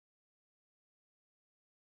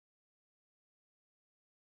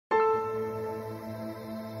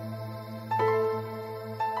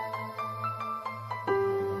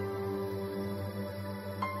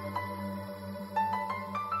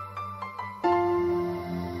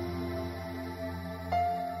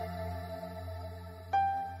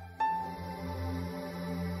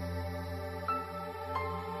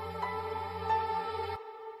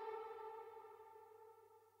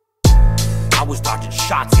was dodging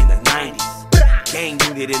shots in the 90s. Gang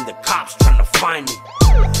unit in the cops trying to find me.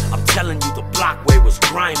 I'm telling you, the block way was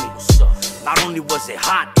grimy. Not only was it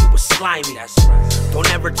hot, it was slimy. Don't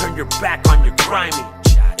ever turn your back on your grimy.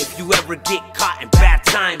 If you ever get caught in bad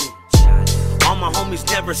timing, all my homies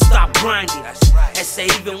never stop grinding. And say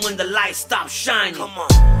even when the lights stop shining. Come on.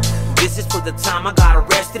 This is for the time I got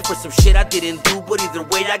arrested for some shit I didn't do, but either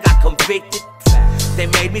way I got convicted. They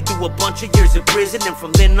made me do a bunch of years in prison, and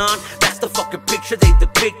from then on, that's the fucking picture they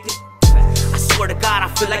depicted. I swear to God, I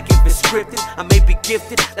feel like if it's scripted, I may be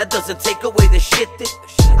gifted, that doesn't take away the shit that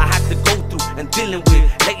I have to go through and dealing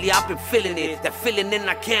with. Lately I've been feeling it, that feeling and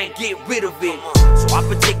I can't get rid of it. So I've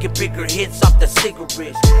been taking bigger hits off the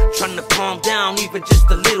cigarettes, trying to calm down even just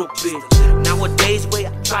a little bit. Nowadays, way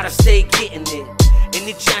I try to stay getting it.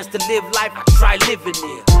 Any chance to live life, I try living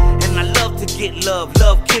it. And I love to get love,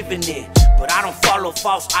 love giving it. But I don't follow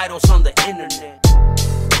false idols on the internet.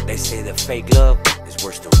 They say that fake love is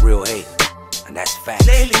worse than real hate, and that's facts.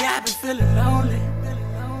 Lately I've been feeling lonely.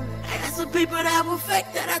 I got some people that were fake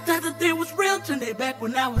that I thought that they was real till they back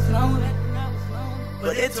when I was lonely.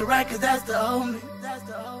 But it's alright cause that's the homie.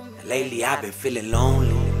 Lately I've been feeling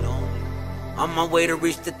lonely. On my way to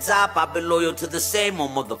reach the top, I've been loyal to the same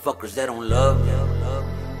old motherfuckers that don't love me.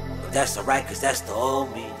 But that's alright cause that's the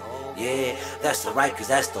old me. Yeah, that's alright cause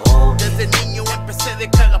that's the old me. Desde niño empecé de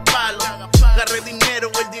cagapalo. Agarré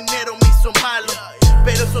dinero, el dinero me hizo malo.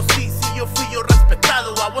 Pero eso sí, si yo fui yo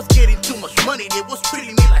respetado. I was getting too much money, they was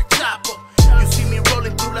treating me like Chapo. You see me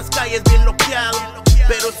rolling through las calles bien loqueado.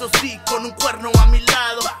 Pero eso sí, con un cuerno a mi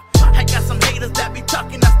lado. I got some haters that be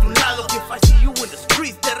talking hasta un lado. If I see you in the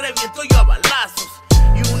streets, te reviento yo a balazos.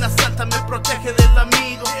 Y una santa me protege del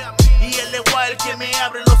amigo. Y el igual que me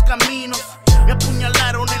abre los caminos. Me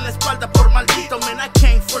apuñalaron en la espalda por maldito. Man, I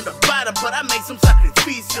came from the bottom, but I made some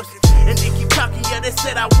sacrificios. And they keep talking, yeah, they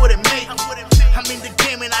said I wouldn't make it. I'm in the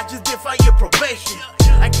game and I just did 5 year probation.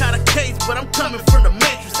 I got a case, but I'm coming from the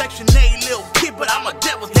matrix. Section 8, little kid, but I'm a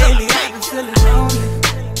devil's Lately I've been feeling lonely.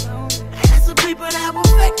 I got some people that were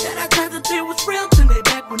fake that I thought that they was real till they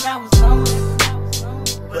back when I was lonely.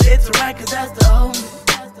 But it's alright cause that's the homie.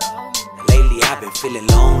 Lately I've been feeling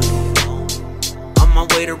lonely. On my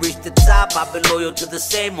way to reach the top, I've been loyal to the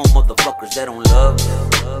same old motherfuckers that don't love me.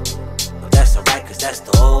 But that's alright cause that's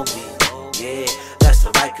the old me. Yeah, that's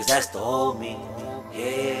alright cause that's the old me.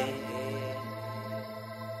 Yeah.